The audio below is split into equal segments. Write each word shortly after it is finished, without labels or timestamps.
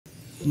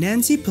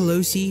Nancy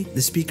Pelosi,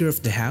 the Speaker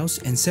of the House,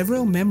 and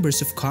several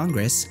members of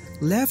Congress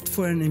left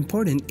for an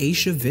important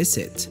Asia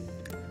visit,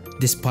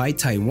 despite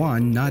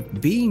Taiwan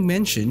not being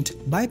mentioned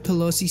by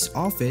Pelosi's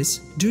office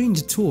during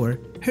the tour.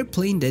 Her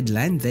plane did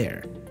land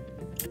there.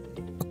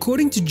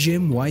 According to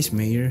Jim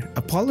Weissmeyer,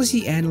 a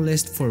policy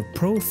analyst for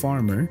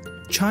Pro-Farmer,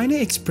 China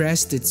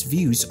expressed its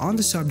views on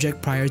the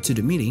subject prior to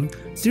the meeting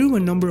through a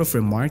number of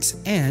remarks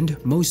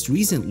and, most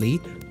recently,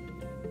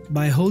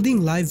 by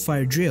holding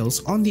live-fire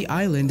drills on the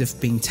island of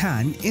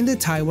Pingtan in the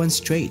Taiwan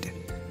Strait.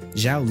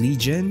 Zhao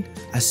Lijian,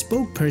 a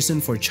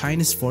spokesperson for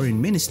China's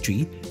foreign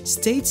ministry,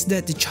 states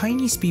that the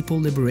Chinese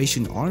People's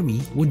Liberation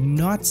Army would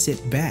not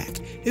sit back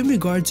in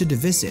regard to the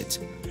visit.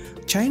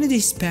 China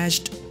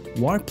dispatched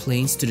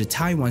warplanes to the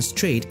Taiwan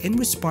Strait in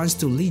response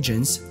to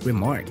Lijian's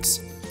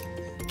remarks.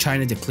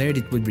 China declared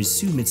it would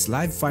resume its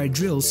live-fire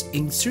drills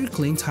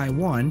encircling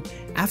Taiwan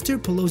after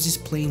Pelosi's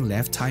plane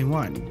left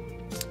Taiwan.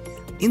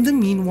 In the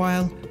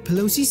meanwhile,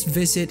 Pelosi's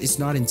visit is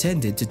not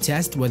intended to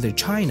test whether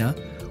China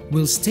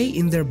will stay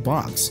in their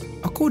box,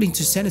 according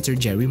to Senator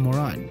Jerry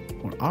Moran,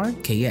 or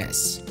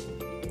RKS,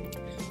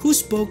 who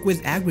spoke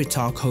with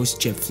AgriTalk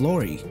host Jeff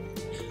Flory.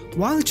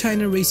 While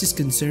China raises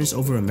concerns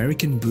over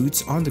American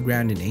boots on the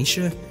ground in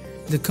Asia,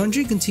 the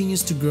country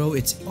continues to grow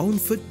its own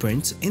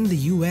footprint in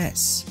the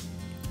US.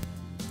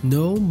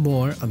 No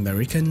more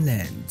American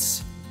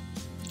lands.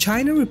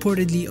 China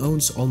reportedly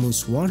owns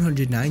almost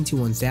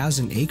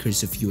 191,000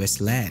 acres of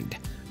US land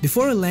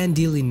before a land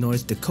deal in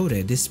North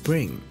Dakota this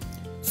spring.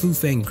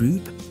 Fufeng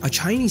Group, a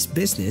Chinese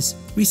business,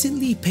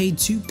 recently paid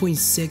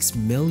 $2.6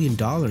 million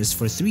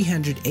for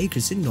 300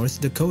 acres in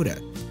North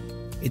Dakota.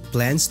 It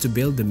plans to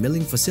build a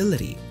milling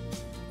facility.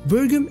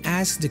 Burgum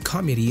asked the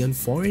Committee on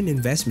Foreign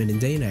Investment in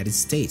the United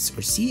States,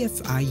 or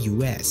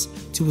CFI-US,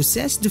 to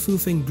assess the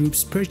Fufeng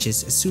Group's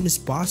purchase as soon as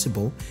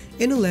possible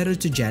in a letter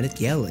to Janet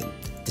Yellen,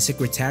 the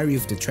Secretary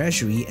of the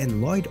Treasury,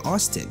 and Lloyd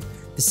Austin,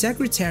 the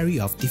Secretary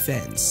of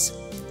Defense.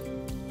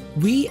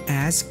 We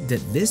ask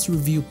that this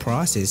review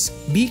process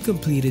be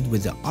completed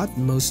with the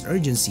utmost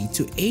urgency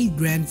to aid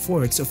Grand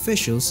Forks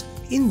officials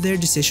in their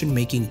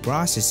decision-making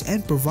process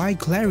and provide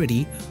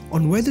clarity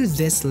on whether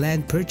this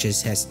land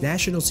purchase has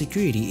national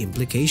security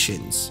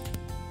implications.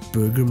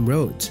 Burgum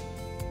wrote.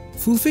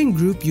 Fufeng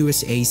Group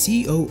USA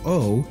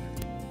COO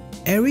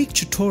Eric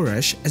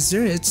Chitorash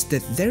asserts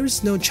that there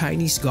is no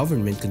Chinese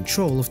government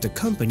control of the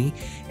company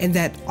and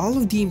that all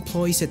of the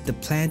employees at the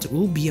plant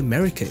will be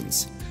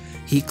Americans.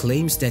 He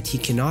claims that he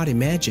cannot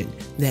imagine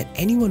that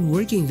anyone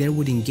working there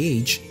would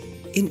engage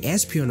in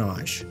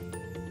espionage.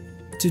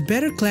 To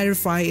better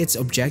clarify its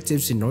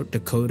objectives in North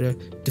Dakota,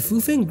 the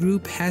Fufeng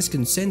Group has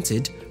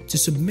consented to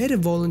submit a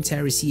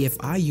voluntary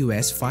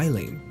CFI-US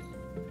filing.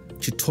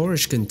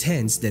 Chitorash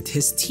contends that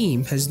his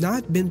team has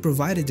not been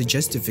provided the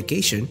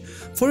justification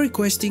for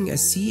requesting a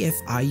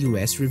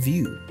CFI-US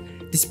review,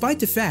 despite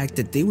the fact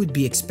that they would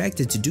be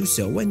expected to do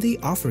so when they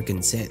offer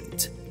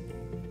consent.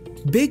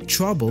 Big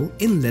trouble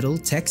in Little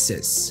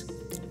Texas.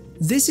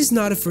 This is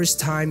not the first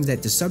time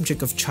that the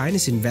subject of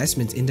China's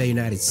investment in the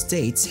United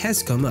States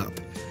has come up.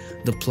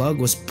 The plug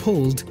was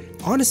pulled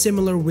on a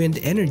similar wind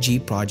energy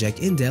project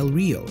in Del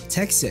Rio,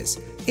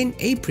 Texas, in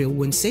April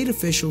when state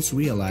officials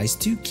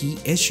realized two key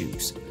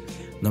issues.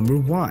 Number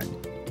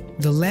 1.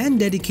 The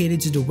land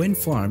dedicated to the wind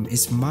farm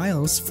is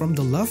miles from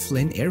the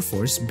Laughlin Air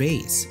Force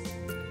Base.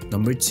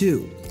 Number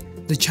 2.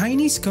 The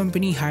Chinese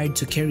company hired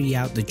to carry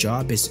out the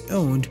job is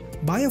owned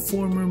by a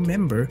former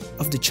member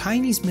of the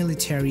Chinese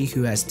military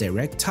who has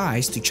direct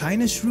ties to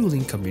China's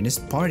ruling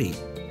Communist Party.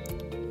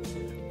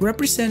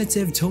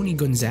 Representative Tony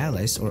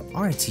Gonzalez, or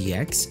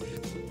RTX,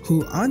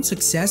 who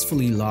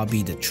unsuccessfully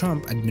lobbied the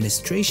Trump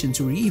administration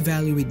to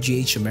reevaluate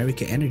GH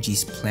America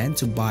Energy's plan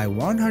to buy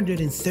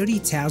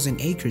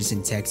 130,000 acres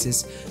in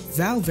Texas'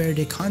 Val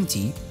Verde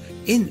County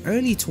in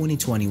early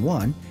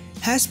 2021,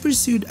 has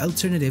pursued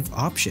alternative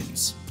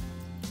options.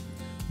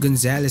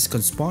 Gonzalez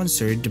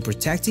co-sponsored the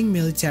Protecting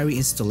Military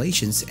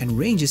Installations and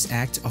Ranges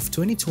Act of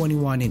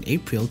 2021 in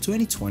April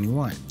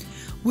 2021,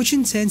 which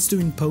intends to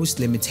impose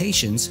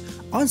limitations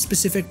on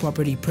specific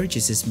property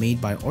purchases made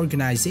by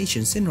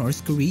organizations in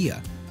North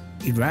Korea,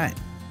 Iran,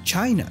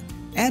 China,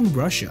 and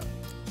Russia.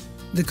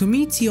 The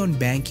Committee on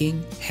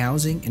Banking,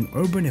 Housing, and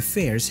Urban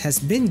Affairs has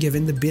been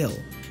given the bill.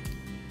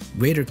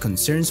 Greater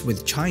concerns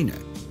with China.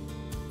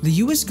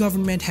 The US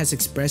government has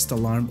expressed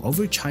alarm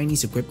over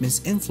Chinese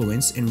equipment's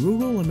influence in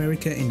rural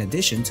America in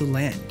addition to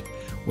land.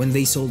 When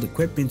they sold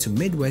equipment to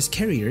Midwest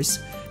carriers,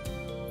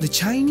 the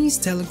Chinese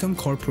telecom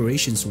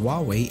corporations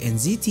Huawei and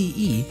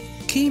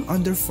ZTE came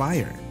under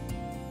fire.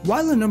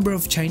 While a number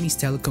of Chinese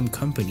telecom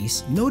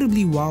companies,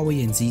 notably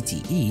Huawei and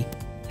ZTE,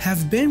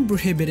 have been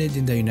prohibited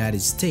in the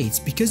United States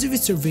because of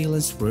its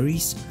surveillance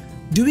worries,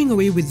 doing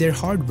away with their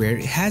hardware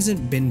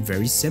hasn't been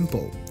very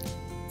simple.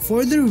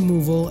 For the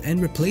removal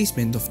and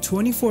replacement of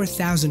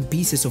 24,000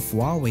 pieces of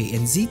Huawei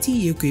and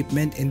ZTE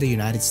equipment in the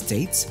United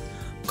States,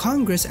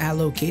 Congress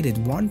allocated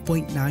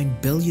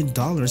 $1.9 billion in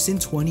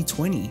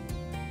 2020.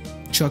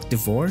 Chuck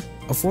DeVore,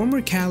 a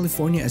former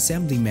California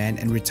assemblyman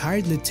and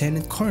retired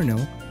lieutenant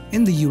colonel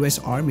in the US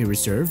Army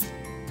Reserve,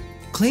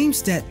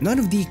 claims that none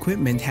of the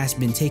equipment has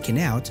been taken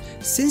out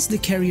since the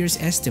carriers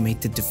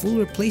estimate that the full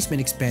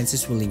replacement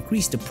expenses will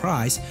increase the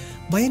price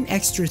by an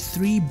extra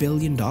 $3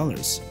 billion.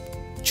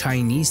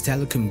 Chinese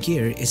telecom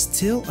gear is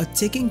still a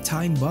ticking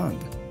time bomb.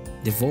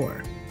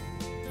 Devor.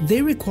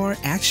 They require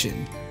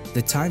action.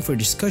 The time for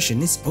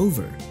discussion is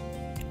over.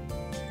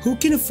 Who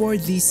can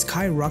afford these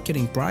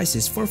skyrocketing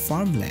prices for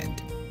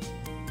farmland?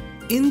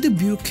 In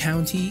Dubuque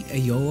County,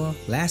 Iowa,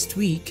 last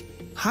week,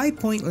 High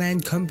Point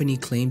Land Company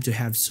claimed to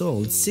have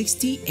sold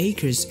 60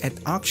 acres at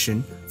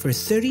auction for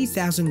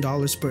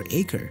 $30,000 per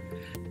acre,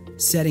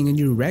 setting a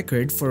new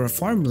record for a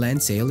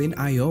farmland sale in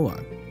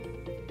Iowa.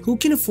 Who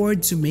can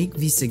afford to make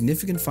these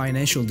significant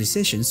financial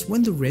decisions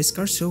when the risks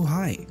are so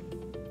high?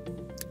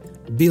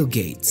 Bill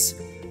Gates.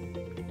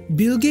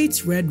 Bill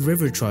Gates' Red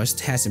River Trust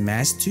has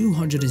amassed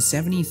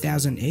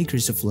 270,000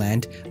 acres of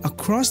land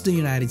across the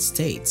United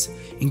States,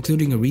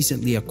 including a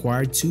recently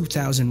acquired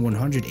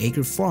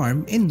 2,100-acre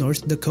farm in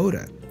North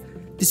Dakota.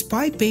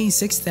 Despite paying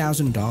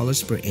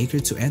 $6,000 per acre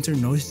to enter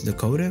North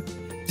Dakota,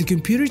 the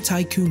computer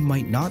tycoon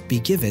might not be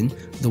given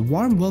the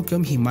warm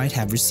welcome he might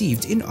have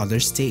received in other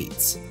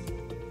states.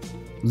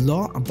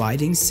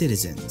 Law-abiding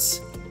citizens.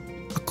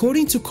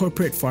 According to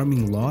corporate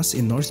farming laws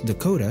in North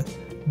Dakota,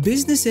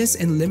 businesses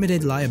and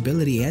limited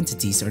liability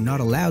entities are not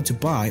allowed to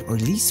buy or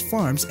lease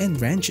farms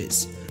and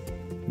ranches.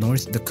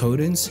 North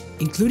Dakotans,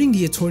 including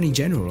the Attorney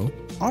General,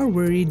 are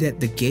worried that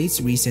the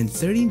Gates' recent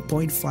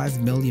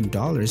 $13.5 million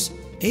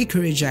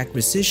acreage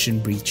acquisition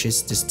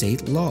breaches the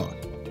state law.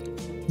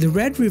 The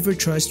Red River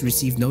Trust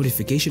received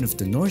notification of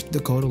the North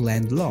Dakota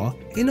land law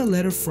in a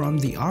letter from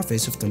the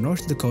Office of the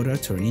North Dakota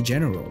Attorney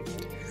General.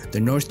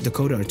 The North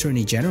Dakota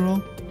Attorney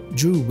General,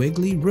 Drew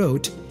Wigley,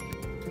 wrote,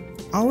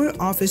 "Our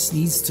office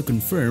needs to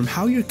confirm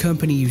how your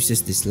company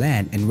uses this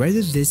land and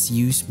whether this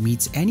use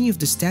meets any of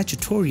the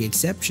statutory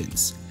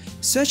exceptions,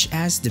 such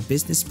as the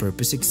business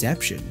purpose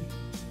exception."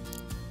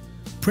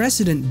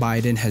 President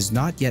Biden has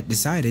not yet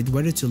decided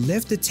whether to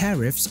lift the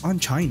tariffs on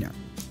China.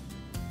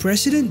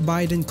 President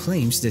Biden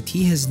claims that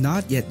he has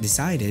not yet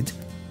decided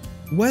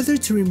whether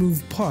to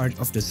remove part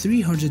of the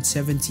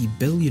 $370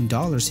 billion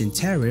in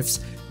tariffs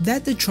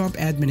that the Trump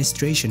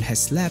administration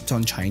has slapped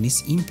on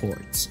Chinese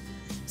imports.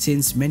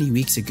 Since many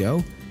weeks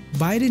ago,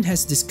 Biden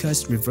has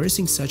discussed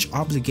reversing such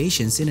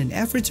obligations in an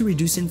effort to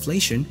reduce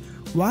inflation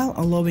while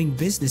allowing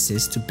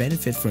businesses to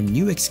benefit from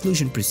new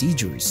exclusion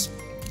procedures.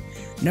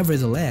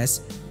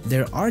 Nevertheless,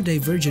 there are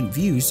divergent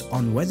views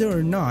on whether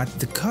or not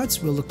the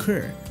cuts will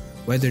occur,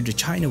 whether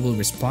China will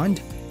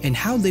respond, and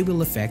how they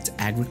will affect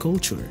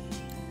agriculture.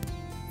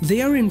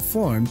 They are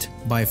informed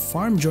by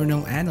Farm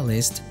Journal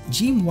analyst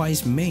Jim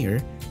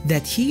Weissmeyer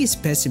that he is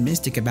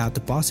pessimistic about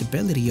the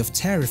possibility of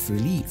tariff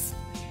relief.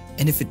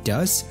 And if it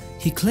does,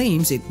 he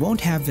claims it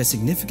won't have a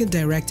significant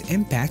direct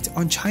impact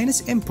on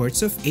China's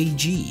imports of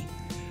AG.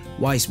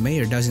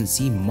 Weissmeyer doesn't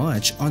see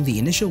much on the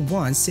initial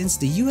one since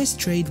the US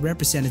Trade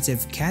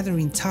Representative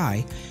Katherine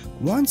Tai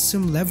wants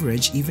some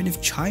leverage even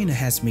if China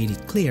has made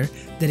it clear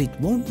that it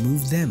won't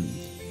move them.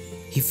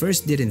 He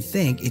first didn't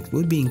think it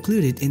would be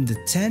included in the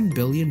 $10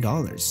 billion.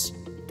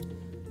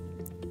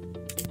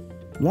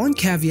 One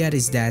caveat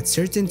is that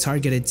certain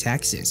targeted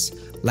taxes,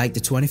 like the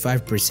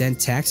 25%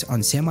 tax on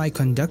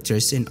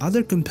semiconductors and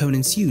other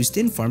components used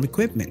in farm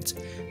equipment,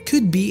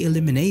 could be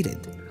eliminated,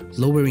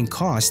 lowering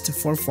costs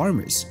for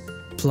farmers,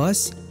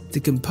 plus the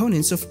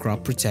components of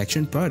crop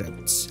protection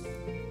products.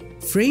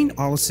 Frayne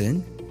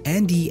Olson,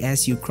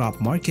 NDSU crop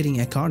marketing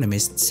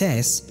economist,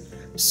 says,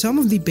 "Some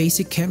of the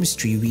basic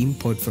chemistry we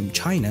import from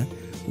China,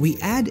 we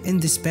add in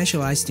the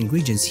specialized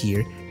ingredients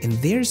here and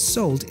they're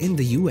sold in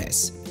the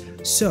US.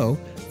 So,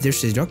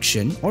 there's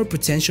reduction or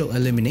potential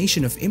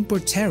elimination of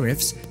import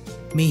tariffs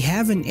may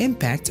have an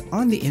impact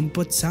on the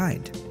input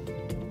side."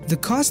 The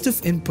cost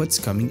of inputs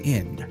coming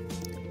in.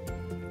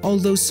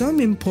 Although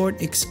some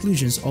import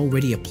exclusions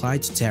already apply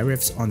to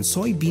tariffs on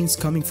soybeans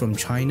coming from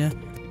China,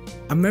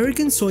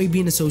 American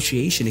Soybean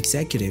Association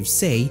executives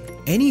say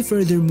any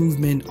further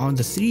movement on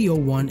the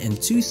 301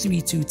 and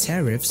 232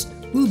 tariffs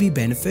will be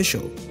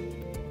beneficial.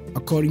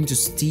 According to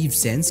Steve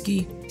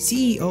Zensky,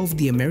 CEO of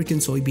the American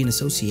Soybean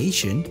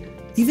Association,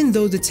 even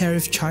though the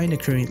tariff China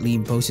currently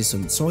imposes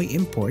on soy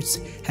imports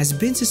has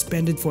been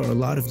suspended for a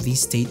lot of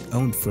these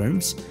state-owned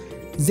firms,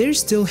 they're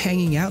still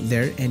hanging out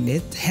there and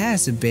it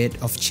has a bit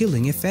of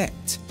chilling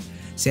effect.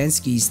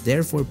 Zensky is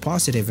therefore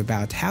positive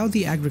about how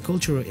the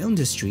agricultural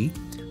industry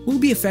will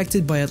be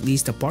affected by at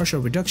least a partial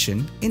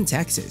reduction in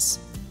taxes.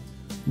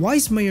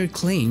 Weissmeyer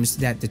claims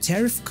that the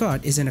tariff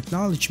cut is an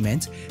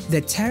acknowledgement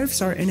that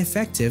tariffs are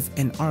ineffective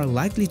and are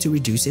likely to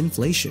reduce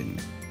inflation.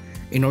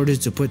 In order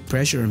to put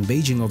pressure on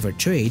Beijing over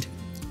trade,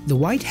 the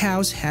White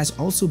House has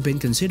also been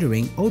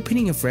considering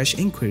opening a fresh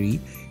inquiry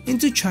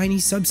into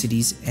Chinese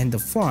subsidies and the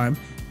harm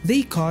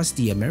they cause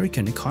the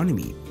American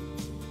economy.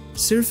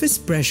 Surface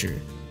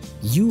pressure.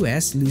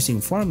 US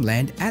losing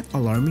farmland at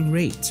alarming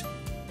rate.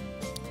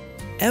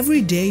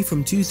 Every day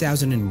from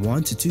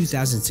 2001 to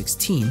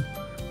 2016,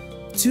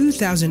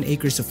 2,000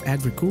 acres of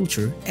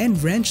agriculture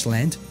and ranch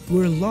land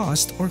were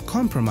lost or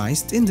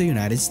compromised in the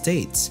United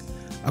States,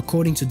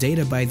 According to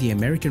data by the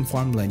American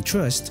Farmland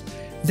Trust,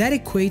 that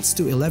equates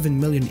to 11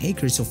 million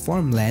acres of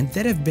farmland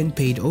that have been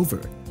paid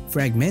over,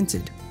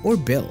 fragmented, or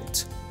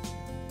built.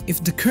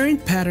 If the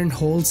current pattern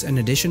holds, an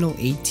additional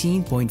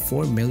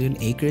 18.4 million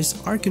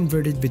acres are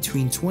converted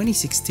between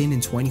 2016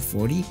 and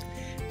 2040,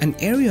 an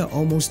area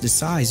almost the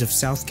size of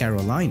South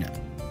Carolina.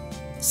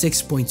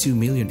 6.2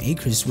 million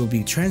acres will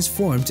be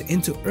transformed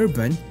into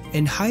urban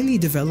and highly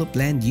developed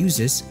land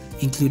uses,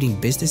 including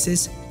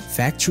businesses,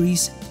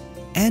 factories,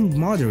 and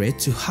moderate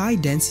to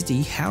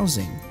high-density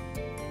housing.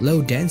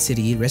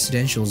 Low-density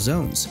residential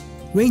zones,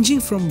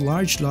 ranging from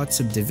large lot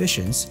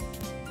subdivisions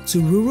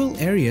to rural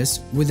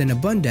areas with an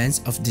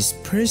abundance of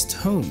dispersed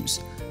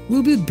homes,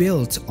 will be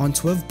built on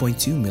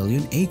 12.2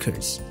 million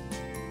acres.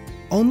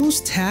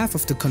 Almost half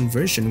of the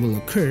conversion will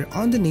occur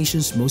on the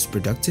nation's most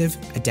productive,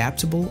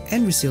 adaptable,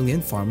 and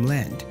resilient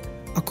farmland.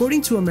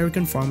 According to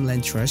American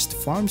Farmland Trust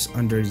Farms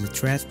Under the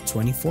Threat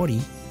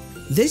 2040,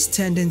 this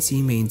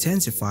tendency may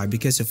intensify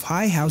because of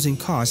high housing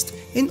costs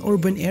in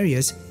urban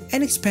areas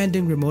and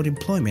expanding remote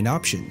employment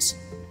options.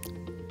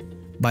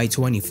 By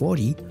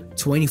 2040,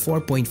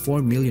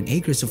 24.4 million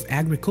acres of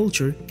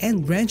agriculture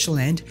and ranch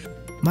land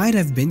might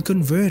have been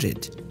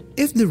converted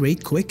if the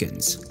rate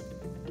quickens.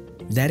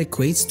 That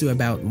equates to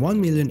about 1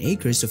 million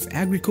acres of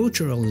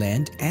agricultural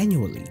land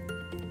annually.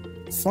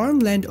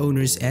 Farmland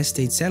owners'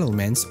 estate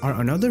settlements are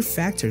another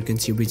factor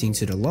contributing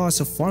to the loss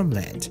of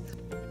farmland.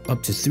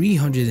 Up to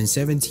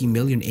 370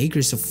 million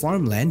acres of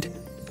farmland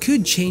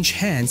could change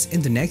hands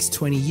in the next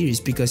 20 years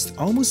because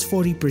almost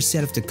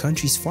 40% of the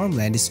country's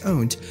farmland is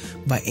owned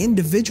by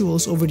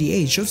individuals over the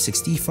age of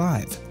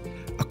 65.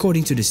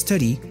 According to the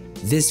study,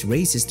 this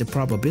raises the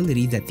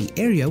probability that the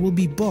area will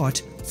be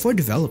bought for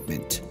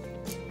development.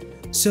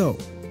 So,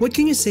 what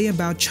can you say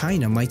about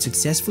China might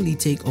successfully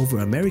take over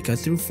America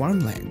through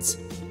farmlands?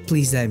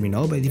 Please let me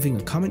know by leaving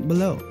a comment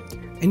below.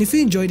 And if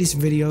you enjoyed this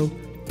video,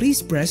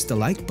 please press the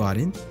like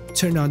button,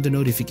 turn on the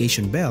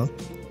notification bell,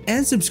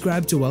 and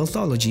subscribe to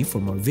Wealth-ology for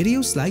more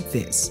videos like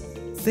this.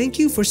 Thank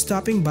you for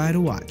stopping by to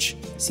watch.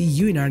 See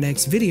you in our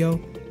next video.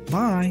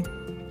 Bye!